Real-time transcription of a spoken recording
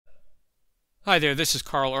Hi there, this is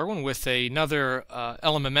Carl Irwin with another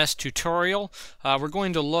LMMS tutorial. We're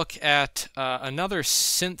going to look at another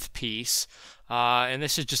synth piece, and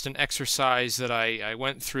this is just an exercise that I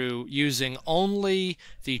went through using only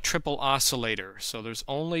the triple oscillator. So there's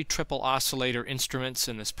only triple oscillator instruments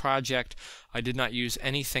in this project. I did not use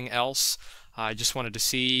anything else. I just wanted to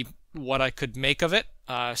see what I could make of it.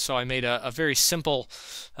 So I made a very simple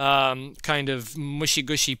kind of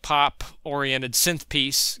mushy-gushy pop-oriented synth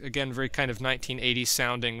piece. Again, very kind of 1980s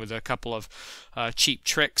sounding with a couple of cheap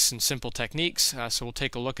tricks and simple techniques. So we'll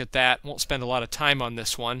take a look at that. Won't spend a lot of time on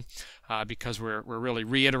this one because we're really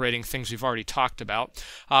reiterating things we've already talked about.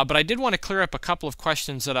 But I did want to clear up a couple of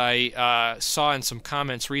questions that I saw in some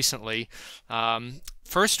comments recently.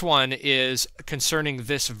 First one is concerning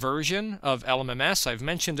this version of LMMS. I've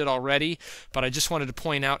mentioned it already, but I just wanted to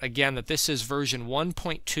point out again that this is version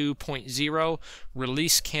 1.2.0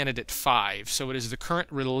 release candidate 5. So it is the current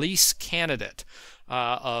release candidate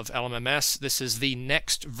of LMMS. This is the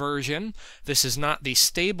next version. This is not the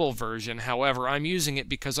stable version. However, I'm using it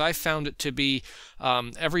because I found it to be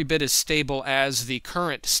every bit as stable as the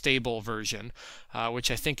current stable version,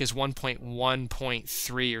 which I think is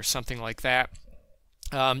 1.1.3 or something like that.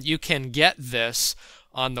 You can get this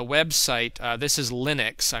on the website. This is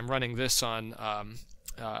Linux. I'm running this on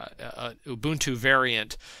Ubuntu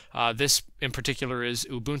variant. This in particular is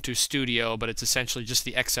Ubuntu Studio, but it's essentially just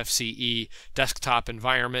the XFCE desktop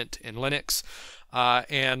environment in Linux.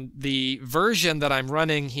 And the version that I'm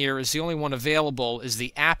running here is the only one available is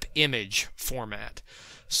the app image format.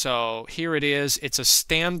 So here it is. It's a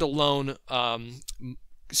standalone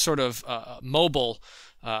sort of mobile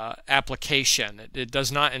application. It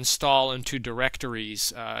does not install into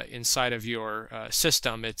directories inside of your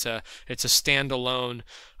system. It's a standalone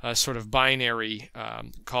sort of binary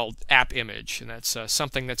called app image, and that's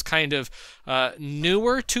something that's kind of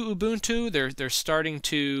newer to Ubuntu. They're starting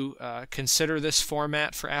to consider this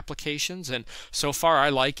format for applications, and so far I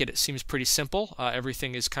like it. It seems pretty simple.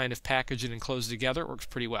 Everything is kind of packaged and enclosed together. It works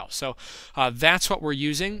pretty well. So that's what we're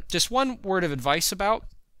using. Just one word of advice about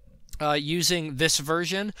using this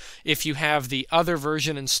version. If you have the other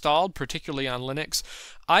version installed, particularly on Linux,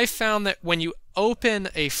 I found that when you open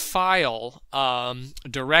a file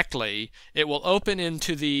directly, it will open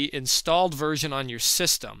into the installed version on your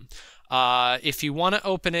system. If you want to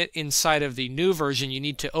open it inside of the new version, you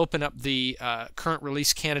need to open up the current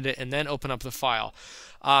release candidate and then open up the file.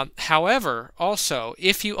 However, also,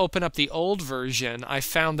 if you open up the old version, I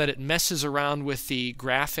found that it messes around with the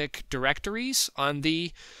graphic directories on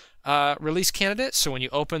the release candidate. So when you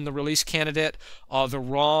open the release candidate, the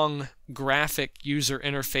wrong graphic user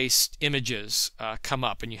interface images come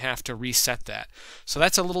up, and you have to reset that. So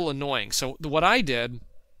that's a little annoying. So what I did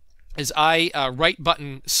is I right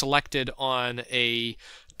button selected on a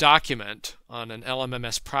document on an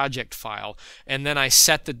LMMS project file, and then I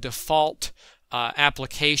set the default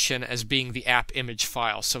application as being the app image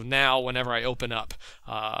file. So now whenever I open up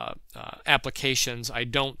applications, I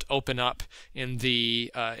don't open up in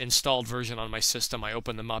the installed version on my system. I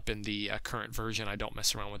open them up in the current version. I don't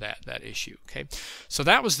mess around with that issue. Okay, so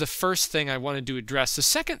that was the first thing I wanted to address. The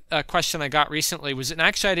second question I got recently was, and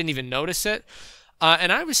actually I didn't even notice it,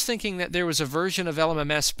 and I was thinking that there was a version of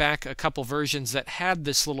LMMS back, a couple versions, that had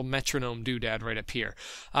this little metronome doodad right up here.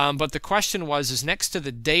 But the question was, is next to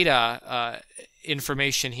the data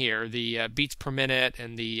information here, the beats per minute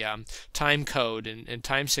and the time code and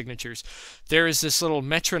time signatures, there is this little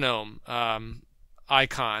metronome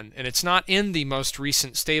icon, and it's not in the most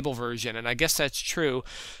recent stable version, and I guess that's true.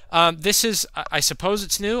 This is, I suppose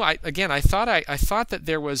it's new. I thought that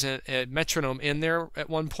there was a metronome in there at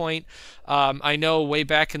one point. I know way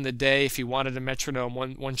back in the day, if you wanted a metronome,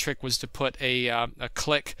 one trick was to put a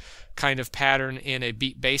click kind of pattern in a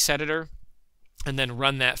beat bass editor, and then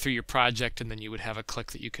run that through your project, and then you would have a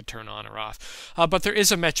click that you could turn on or off. But there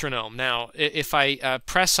is a metronome. Now, if I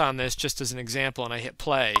press on this just as an example and I hit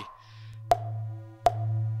play,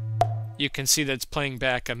 you can see that it's playing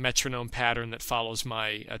back a metronome pattern that follows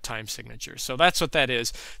my time signature. So that's what that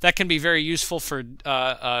is. That can be very useful for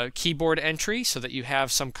keyboard entry, so that you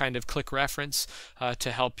have some kind of click reference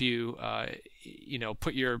to help you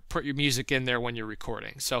put your music in there when you're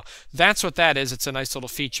recording. So that's what that is. It's a nice little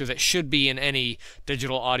feature that should be in any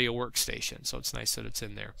digital audio workstation. So it's nice that it's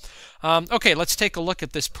in there. Okay, let's take a look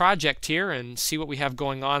at this project here and see what we have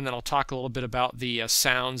going on. Then I'll talk a little bit about the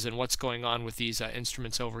sounds and what's going on with these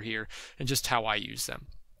instruments over here and just how I use them.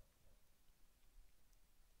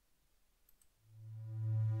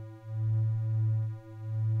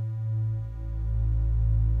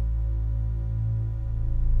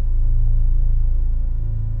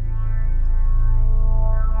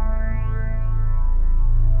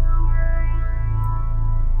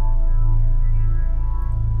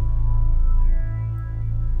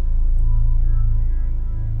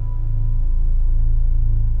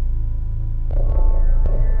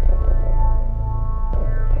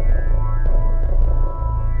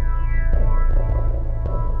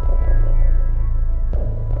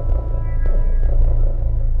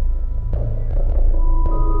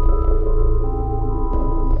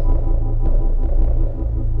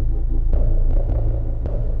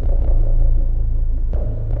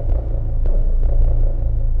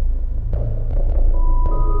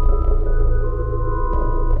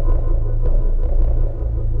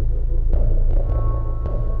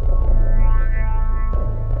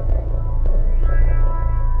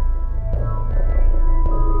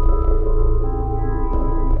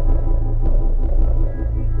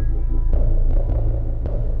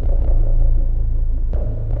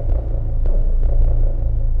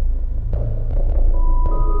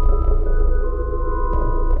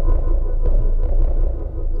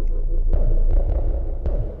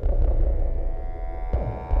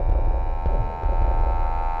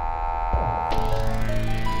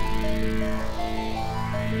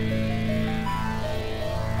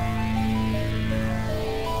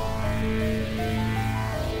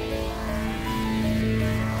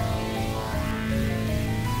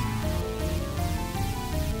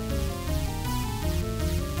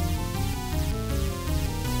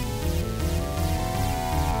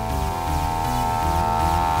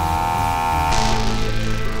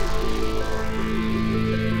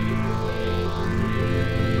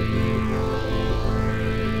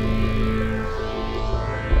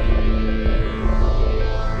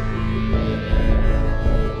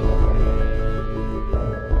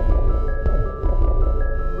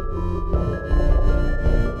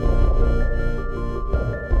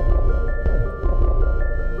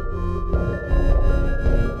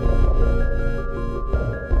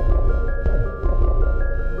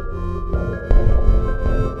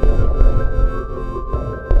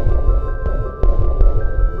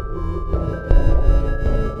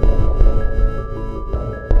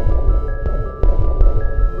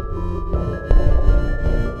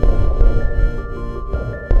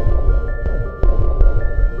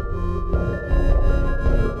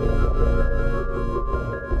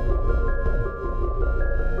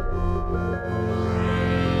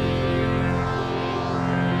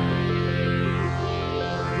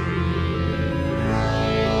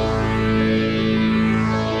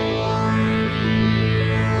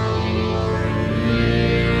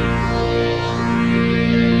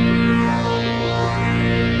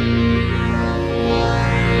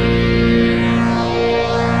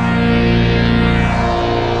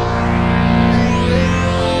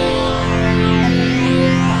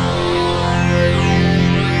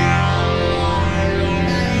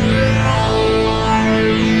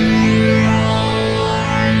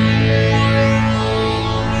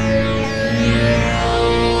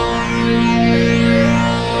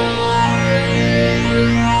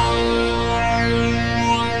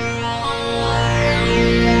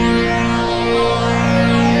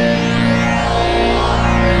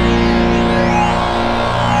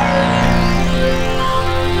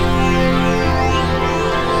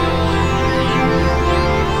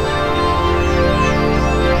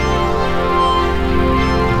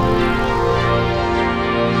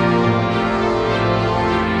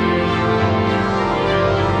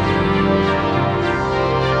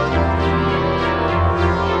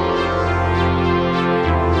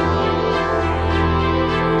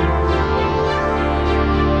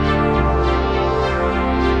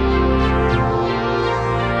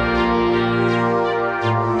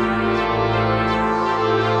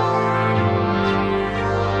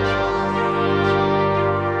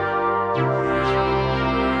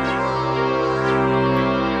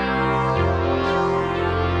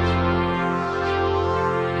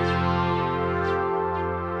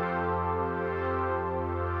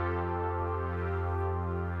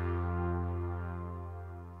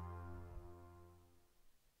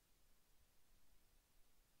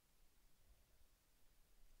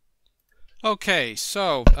 Okay,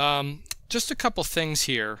 so just a couple things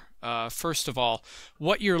here. First of all,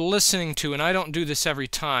 what you're listening to, and I don't do this every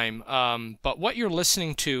time, but what you're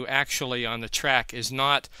listening to actually on the track is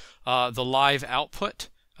not the live output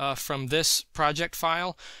from this project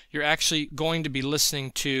file. You're actually going to be listening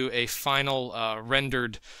to a final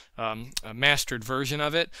rendered, mastered version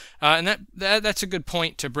of it, and that's a good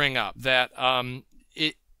point to bring up. That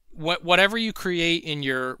whatever you create in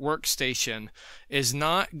your workstation is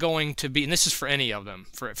not going to be, and this is for any of them,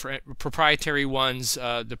 for proprietary ones,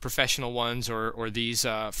 the professional ones, or these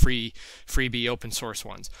freebie open source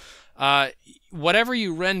ones. Whatever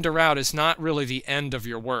you render out is not really the end of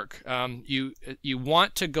your work. You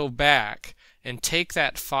want to go back and take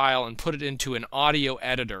that file and put it into an audio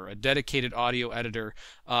editor, a dedicated audio editor,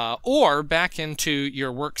 or back into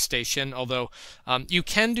your workstation. Although you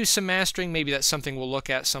can do some mastering, maybe that's something we'll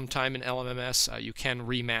look at sometime in LMMS. You can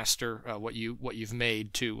remaster what you've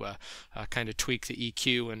made to kind of tweak the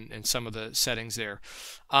EQ and some of the settings there.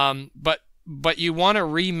 But you want to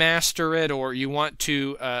remaster it, or you want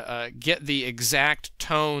to get the exact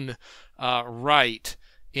tone right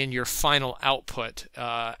in your final output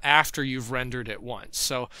after you've rendered it once.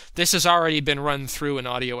 So this has already been run through an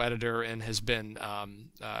audio editor and has been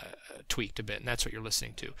tweaked a bit, and that's what you're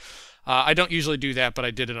listening to. I don't usually do that, but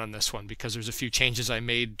I did it on this one because there's a few changes I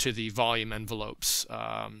made to the volume envelopes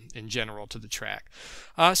in general to the track.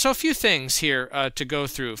 So a few things here to go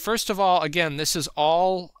through. First of all, again, this is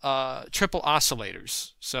all triple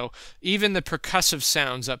oscillators. So even the percussive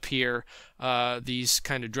sounds up here, these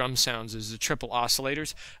kind of drum sounds, is the triple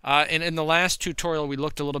oscillators. And in the last tutorial, we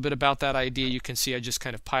looked a little bit about that idea. You can see I just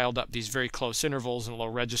kind of piled up these very close intervals and low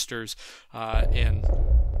registers and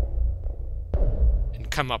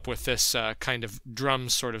come up with this kind of drum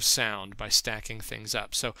sort of sound by stacking things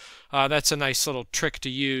up. So that's a nice little trick to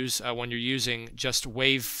use when you're using just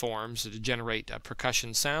waveforms to generate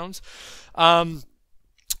percussion sounds.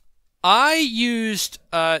 I used,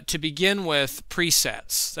 to begin with,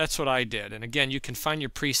 presets. That's what I did. And again, you can find your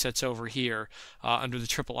presets over here under the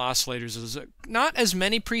triple oscillators. There's not as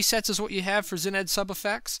many presets as what you have for Zened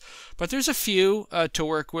sub-effects, but there's a few to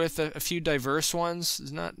work with, a few diverse ones.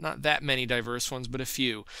 There's not that many diverse ones, but a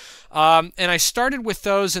few. And I started with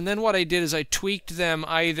those, and then what I did is I tweaked them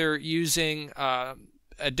either using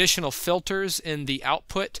additional filters in the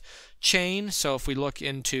output chain. So if we look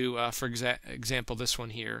into, for example, this one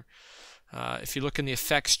here, if you look in the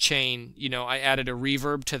effects chain, I added a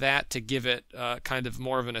reverb to that to give it kind of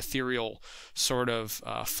more of an ethereal sort of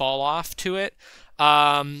fall off to it.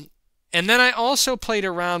 And then I also played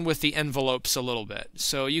around with the envelopes a little bit.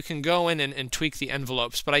 So you can go in and tweak the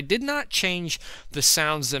envelopes, but I did not change the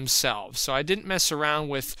sounds themselves. So I didn't mess around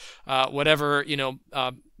with whatever,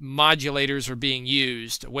 modulators were being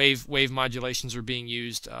used, wave modulations were being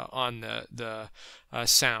used on the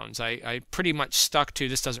sounds. I pretty much stuck to,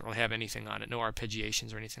 this doesn't really have anything on it, no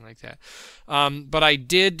arpeggiations or anything like that. But I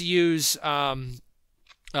did use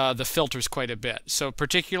the filters quite a bit. So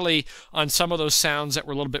particularly on some of those sounds that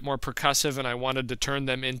were a little bit more percussive and I wanted to turn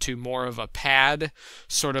them into more of a pad,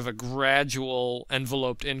 sort of a gradual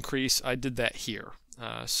enveloped increase, I did that here.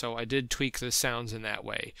 So I did tweak the sounds in that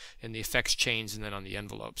way, in the effects chains and then on the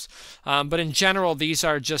envelopes. But in general, these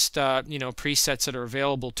are just presets that are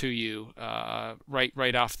available to you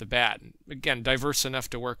right off the bat. Again, diverse enough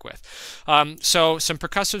to work with. So some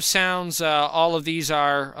percussive sounds. All of these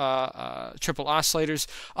are triple oscillators.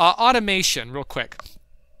 Automation, real quick.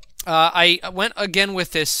 I went again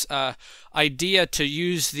with this idea to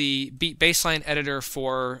use the beat baseline editor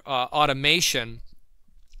for automation.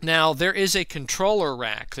 Now, there is a controller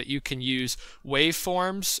rack that you can use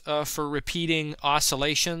waveforms for repeating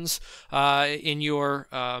oscillations in your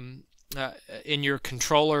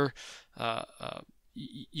controller,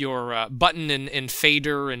 your button and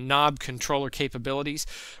fader and knob controller capabilities,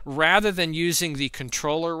 rather than using the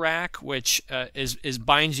controller rack, which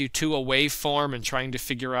binds you to a waveform and trying to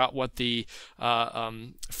figure out what the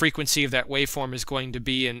frequency of that waveform is going to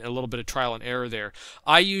be, and a little bit of trial and error there.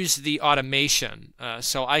 I use the automation,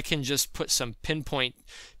 so I can just put some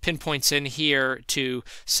pinpoints in here to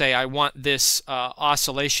say I want this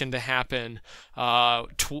oscillation to happen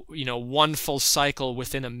one full cycle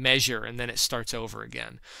within a measure, and then it starts over over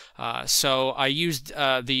again. So I used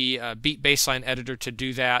the beat baseline editor to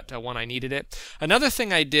do that when I needed it. Another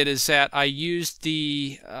thing I did is that I used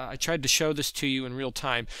I tried to show this to you in real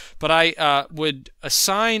time, but I would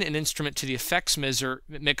assign an instrument to the effects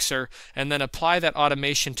mixer and then apply that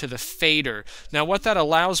automation to the fader. Now what that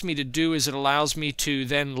allows me to do is it allows me to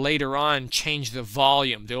then later on change the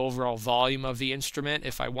volume, the overall volume of the instrument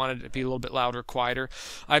if I wanted it to be a little bit louder or quieter.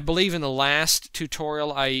 I believe in the last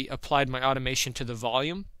tutorial I applied my automation to the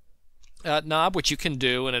volume knob, which you can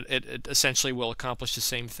do, and it essentially will accomplish the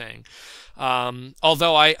same thing.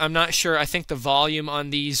 Although I'm not sure, I think the volume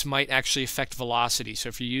on these might actually affect velocity. So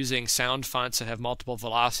if you're using sound fonts that have multiple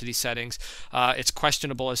velocity settings, it's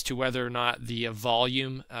questionable as to whether or not the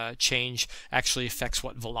volume change actually affects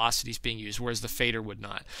what velocity is being used, whereas the fader would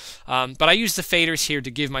not. But I use the faders here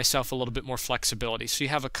to give myself a little bit more flexibility. So you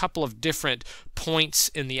have a couple of different points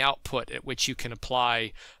in the output at which you can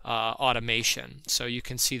apply automation. So you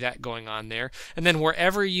can see that going on there. And then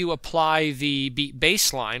wherever you apply the beat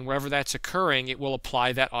baseline, wherever that's occurring, it will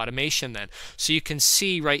apply that automation then. So you can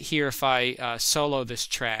see right here if I solo this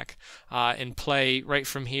track and play right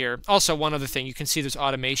from here. Also, one other thing, you can see there's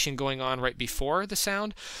automation going on right before the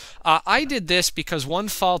sound. I did this because one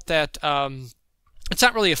fault that it's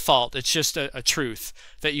not really a fault, it's just a truth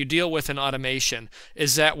that you deal with in automation,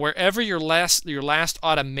 is that wherever your last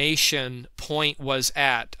automation point was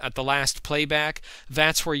at the last playback,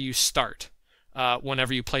 that's where you start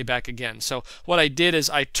whenever you play back again. So what I did is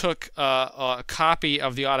I took a copy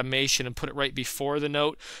of the automation and put it right before the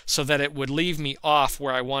note so that it would leave me off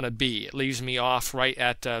where I want to be. It leaves me off right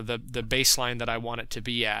at the baseline that I want it to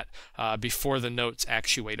be at before the notes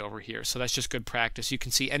actuate over here. So that's just good practice. You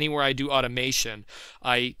can see anywhere I do automation,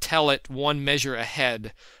 I tell it one measure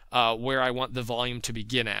ahead where I want the volume to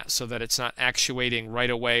begin at, so that it's not actuating right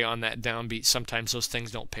away on that downbeat. Sometimes those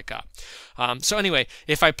things don't pick up. So anyway,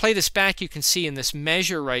 if I play this back, you can see in this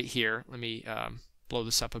measure right here, let me blow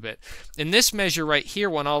this up a bit. In this measure right here,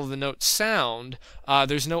 when all of the notes sound,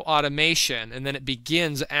 there's no automation, and then it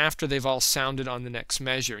begins after they've all sounded on the next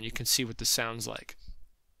measure, and you can see what this sounds like.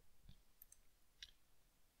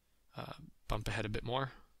 Bump ahead a bit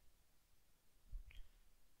more.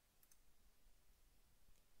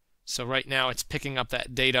 So right now it's picking up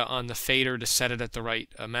that data on the fader to set it at the right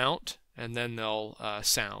amount, and then they'll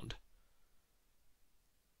sound.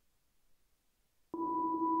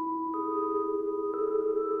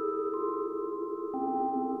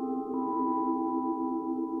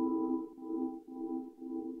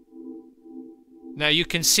 Now you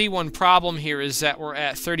can see one problem here is that we're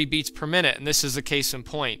at 30 beats per minute, and this is the case in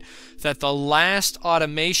point, that the last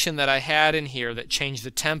automation that I had in here that changed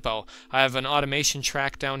the tempo, I have an automation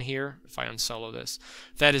track down here, if I unsolo this,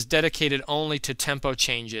 that is dedicated only to tempo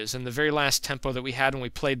changes, and the very last tempo that we had when we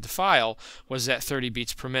played the file was at 30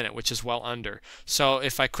 beats per minute, which is well under. So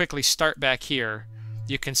if I quickly start back here,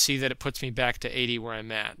 you can see that it puts me back to 80 where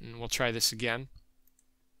I'm at, and we'll try this again.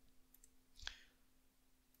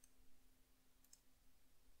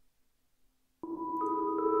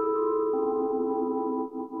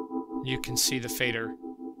 You can see the fader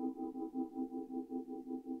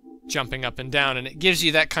jumping up and down, and it gives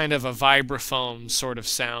you that kind of a vibraphone sort of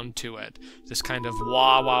sound to it, this kind of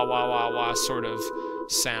wah wah wah wah wah sort of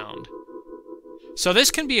sound. So this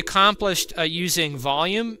can be accomplished using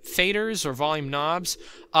volume faders or volume knobs.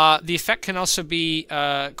 The effect can also be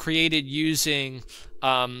created using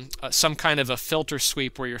some kind of a filter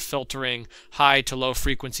sweep where you're filtering high to low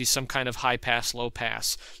frequency, some kind of high pass, low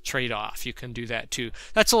pass trade-off. You can do that too.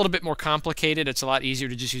 That's a little bit more complicated. It's a lot easier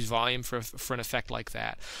to just use volume for an effect like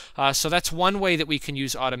that. So that's one way that we can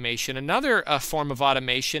use automation. Another form of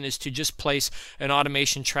automation is to just place an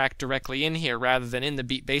automation track directly in here rather than in the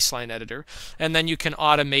beat baseline editor, and then you can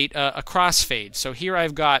automate a crossfade. So here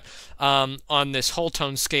I've got on this whole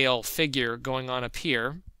tone scale figure going on up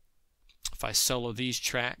here. If I solo these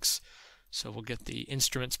tracks, so we'll get the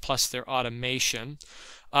instruments plus their automation,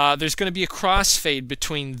 there's going to be a crossfade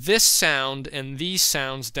between this sound and these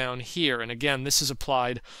sounds down here, and again this is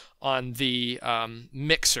applied on the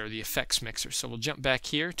mixer, the effects mixer. So we'll jump back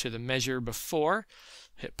here to the measure before,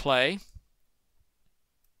 hit play.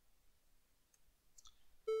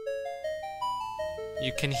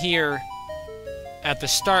 You can hear at the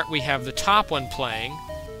start we have the top one playing,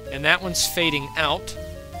 and that one's fading out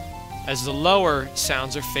as the lower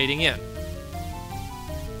sounds are fading in.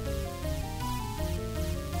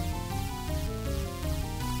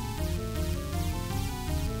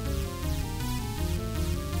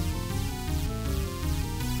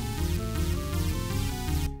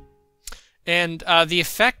 And the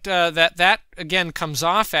effect that again comes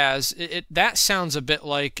off as that sounds a bit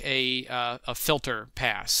like a filter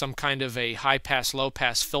pass, some kind of a high pass, low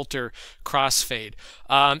pass filter crossfade.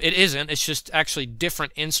 It isn't. It's just actually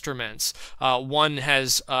different instruments. One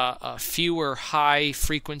has fewer high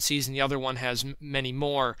frequencies and the other one has many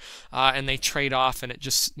more, and they trade off, and it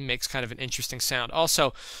just makes kind of an interesting sound.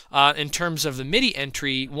 Also, in terms of the MIDI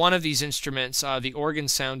entry, one of these instruments, the organ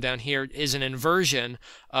sound down here, is an inversion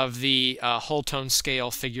of the whole tone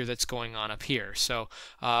scale figure that's going on up here. So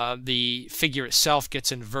the figure itself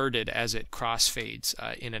gets inverted as it crossfades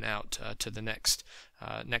in and out to the next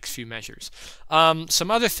few measures. Some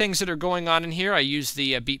other things that are going on in here, I use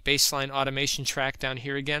the beat baseline automation track down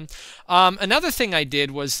here again. Another thing I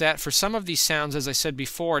did was that for some of these sounds, as I said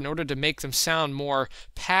before, in order to make them sound more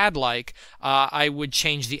pad-like, I would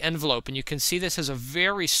change the envelope, and you can see this has a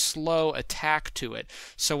very slow attack to it.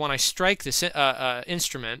 So when I strike this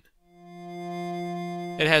instrument,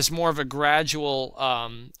 it has more of a gradual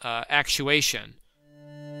actuation,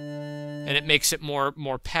 and it makes it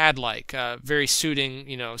more pad-like, very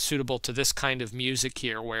suitable to this kind of music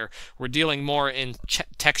here, where we're dealing more in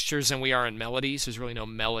textures than we are in melodies. There's really no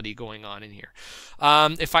melody going on in here.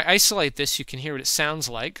 If I isolate this, you can hear what it sounds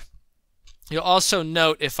like. You'll also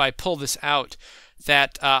note, if I pull this out,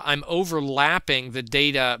 that I'm overlapping the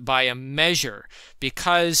data by a measure.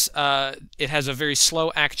 Because it has a very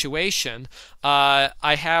slow actuation,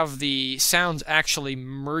 I have the sounds actually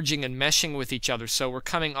merging and meshing with each other. So we're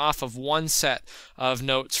coming off of one set of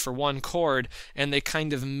notes for one chord, and they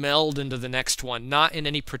kind of meld into the next one, not in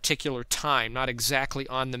any particular time, not exactly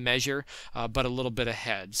on the measure, but a little bit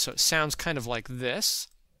ahead. So it sounds kind of like this.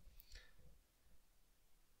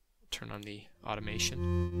 Turn on the automation.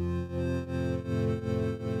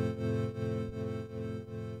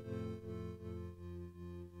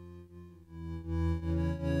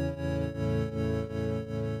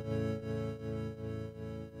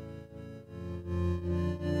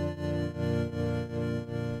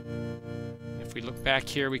 If we look back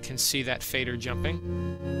here, we can see that fader jumping.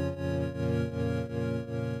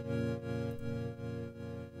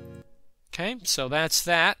 Okay, so that's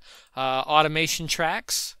that. Automation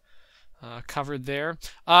tracks. Covered there.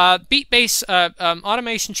 Beat bass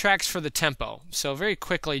automation tracks for the tempo. So very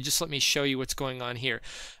quickly, just let me show you what's going on here.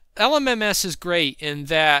 LMMS is great in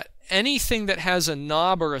that anything that has a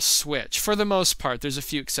knob or a switch, for the most part, there's a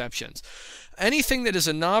few exceptions, anything that is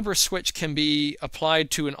a knob or switch can be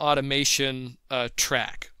applied to an automation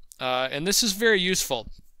track. And this is very useful.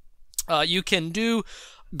 You can do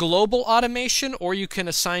global automation, or you can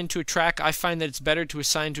assign to a track. I find that it's better to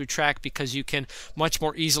assign to a track because you can much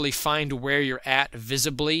more easily find where you're at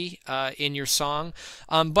visibly in your song.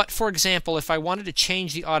 But for example, if I wanted to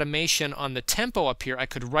change the automation on the tempo up here, I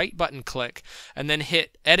could right button click and then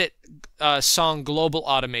hit Edit Song Global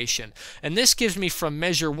Automation. And this gives me from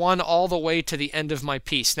measure 1 all the way to the end of my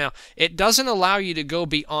piece. Now, it doesn't allow you to go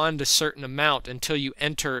beyond a certain amount until you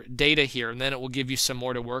enter data here, and then it will give you some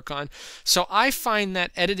more to work on. So I find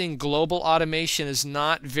that editing global automation is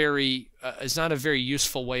not a very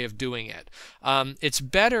useful way of doing it. It's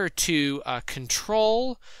better to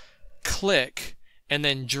control, click, and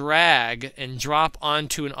then drag and drop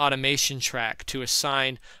onto an automation track to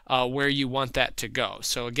assign where you want that to go.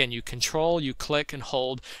 So again, you control, you click and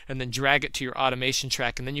hold, and then drag it to your automation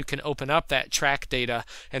track, and then you can open up that track data,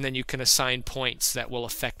 and then you can assign points that will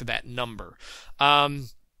affect that number.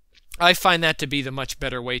 I find that to be the much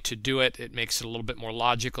better way to do it. It makes it a little bit more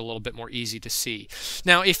logical, a little bit more easy to see.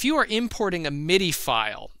 Now, if you are importing a MIDI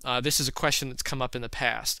file, this is a question that's come up in the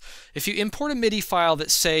past. If you import a MIDI file that,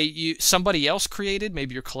 say, somebody else created,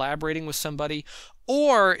 maybe you're collaborating with somebody,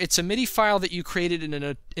 or it's a MIDI file that you created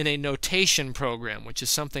in a notation program, which is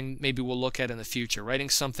something maybe we'll look at in the future, writing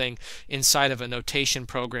something inside of a notation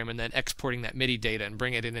program and then exporting that MIDI data and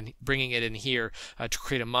bringing it in here to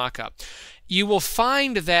create a mock-up. You will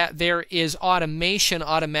find that there is automation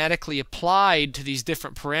automatically applied to these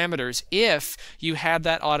different parameters if you have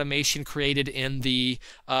that automation created in the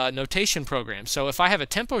notation program. So if I have a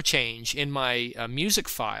tempo change in my music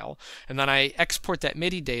file and then I export that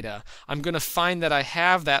MIDI data, I'm going to find that I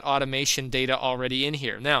have that automation data already in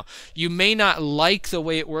here. Now, you may not like the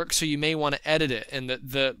way it works, so you may want to edit it. And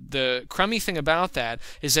the crummy thing about that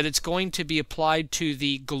is that it's going to be applied to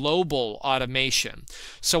the global automation.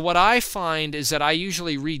 So what I find find is that I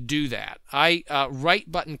usually redo that. I right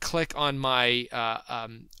button click on my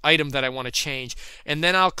item that I want to change, and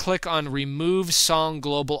then I'll click on Remove Song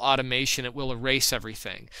Global Automation. It will erase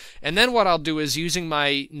everything. And then what I'll do is, using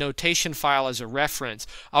my notation file as a reference,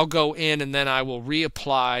 I'll go in and then I will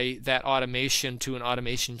reapply that automation to an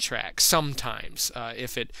automation track. Sometimes,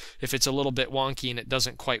 if it's a little bit wonky and it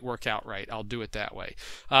doesn't quite work out right, I'll do it that way.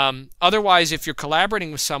 Otherwise, if you're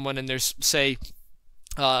collaborating with someone and there's, say,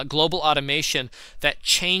 global automation that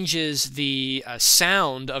changes the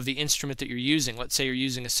sound of the instrument that you're using. Let's say you're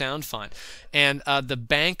using a sound font, and the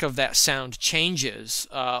bank of that sound changes,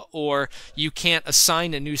 or you can't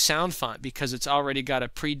assign a new sound font because it's already got a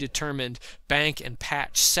predetermined bank and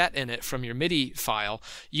patch set in it from your MIDI file.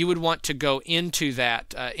 You would want to go into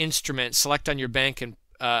that instrument, select on your bank and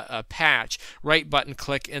patch, right button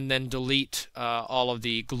click, and then delete all of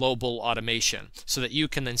the global automation so that you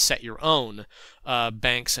can then set your own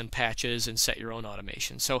banks and patches and set your own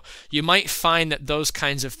automation. So you might find that those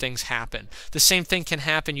kinds of things happen. The same thing can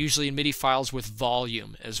happen usually in MIDI files with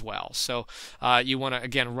volume as well. So you want to,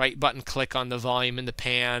 again, right button click on the volume in the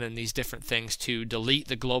pan and these different things to delete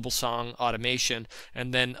the global song automation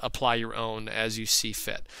and then apply your own as you see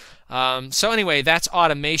fit. So anyway, that's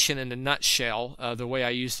automation in a nutshell, the way I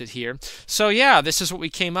used it here. So yeah, this is what we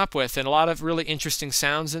came up with, and a lot of really interesting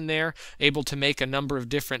sounds in there, able to make a number of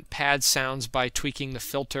different pad sounds by tweaking the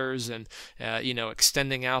filters and you know,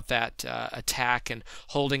 extending out that attack and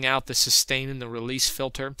holding out the sustain and the release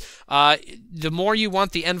filter. The more you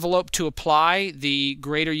want the envelope to apply, the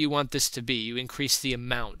greater you want this to be. You increase the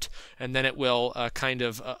amount, and then it will kind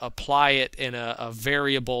of apply it in a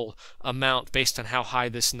variable amount based on how high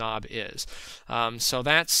this knob is. So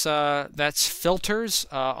that's filters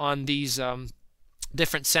on these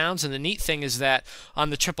different sounds, and the neat thing is that on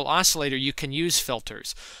the triple oscillator you can use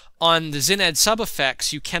filters. On the XynEd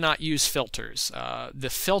sub-effects you cannot use filters.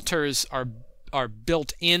 The filters are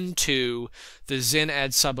built into the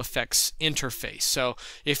XynEd sub-effects interface. So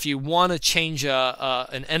if you want to change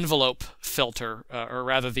an envelope filter, or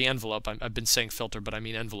rather the envelope, I've been saying filter but I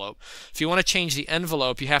mean envelope. If you want to change the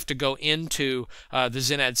envelope, you have to go into the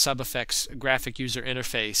XynEd sub-effects graphic user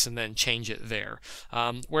interface and then change it there.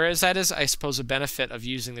 Whereas that is, I suppose, a benefit of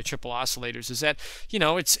using the triple oscillators is that, you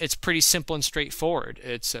know, it's pretty simple and straightforward.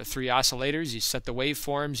 It's 3 oscillators, you set the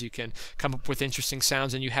waveforms, you can come up with interesting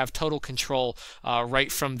sounds, and you have total control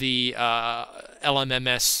right from the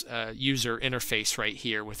LMMS user interface right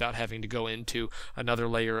here without having to go into another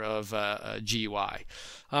layer of GUI.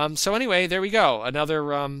 So anyway, there we go. Another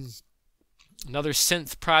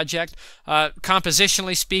synth project.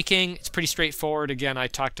 Compositionally speaking, it's pretty straightforward. Again, I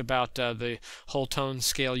talked about the whole tone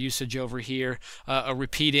scale usage over here, a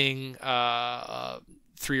repeating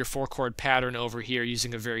 3 or 4 chord pattern over here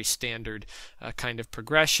using a very standard kind of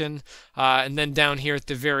progression. And then down here at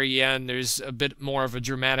the very end, there's a bit more of a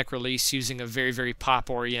dramatic release using a very, very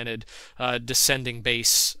pop-oriented descending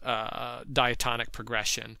bass diatonic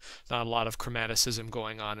progression. Not a lot of chromaticism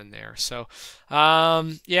going on in there. So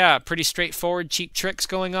yeah, pretty straightforward, cheap tricks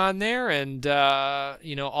going on there, and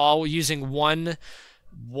you know, all using one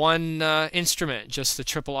instrument, just the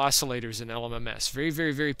triple oscillators in LMMS. Very,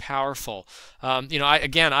 very, very powerful. You know,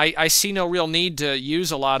 I see no real need to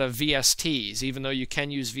use a lot of VSTs, even though you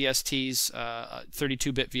can use VSTs,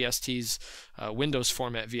 32-bit VSTs, Windows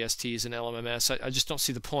format VSTs in LMMS. I just don't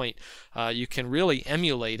see the point. You can really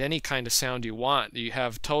emulate any kind of sound you want. You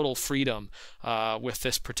have total freedom with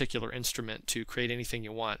this particular instrument to create anything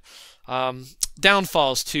you want.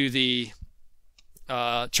 Downfalls to the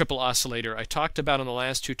triple oscillator I talked about in the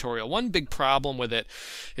last tutorial. One big problem with it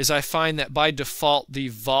is I find that by default the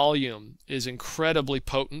volume is incredibly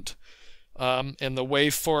potent, and the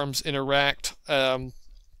waveforms interact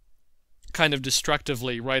kind of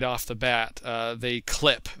destructively right off the bat. They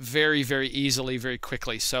clip very, very easily, very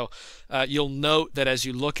quickly. So you'll note that as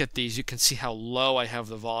you look at these, you can see how low I have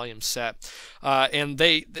the volume set. And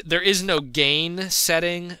there is no gain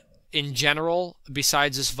setting in general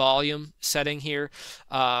besides this volume setting here.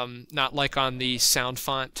 Not like on the sound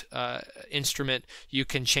font instrument, you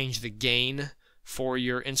can change the gain for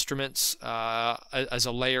your instruments as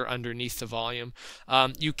a layer underneath the volume.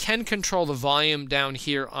 You can control the volume down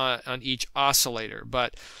here on each oscillator,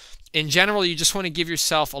 but in general, you just want to give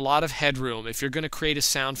yourself a lot of headroom. If you're going to create a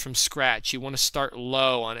sound from scratch, you want to start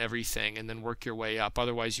low on everything and then work your way up.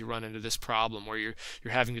 Otherwise, you run into this problem where you're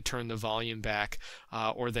having to turn the volume back,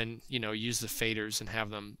 or then, you know, use the faders and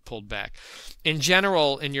have them pulled back. In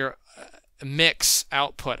general, in your mix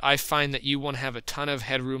output, I find that you want to have a ton of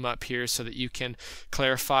headroom up here so that you can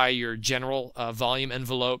clarify your general volume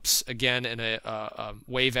envelopes, again, in a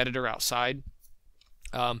wave editor outside.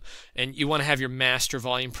 And you want to have your master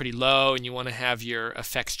volume pretty low, and you want to have your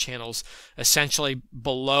effects channels essentially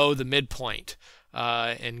below the midpoint,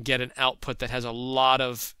 and get an output that has a lot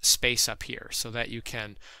of space up here so that you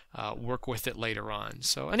can work with it later on.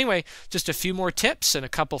 So anyway, just a few more tips and a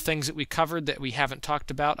couple things that we covered that we haven't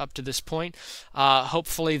talked about up to this point.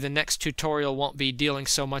 Hopefully the next tutorial won't be dealing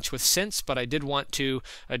so much with synths, but I did want to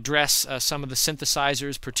address some of the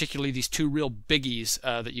synthesizers, particularly these two real biggies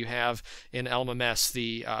that you have in LMMS,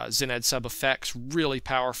 the Zened Sub Effects, really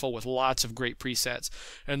powerful with lots of great presets,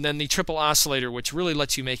 and then the Triple Oscillator, which really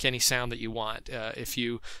lets you make any sound that you want if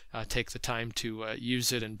you take the time to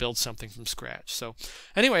use it and build something from scratch. So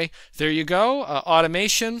anyway, there you go.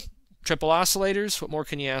 Automation, triple oscillators, what more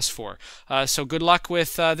can you ask for? So good luck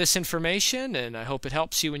with this information, and I hope it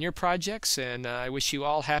helps you in your projects, and I wish you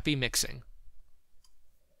all happy mixing.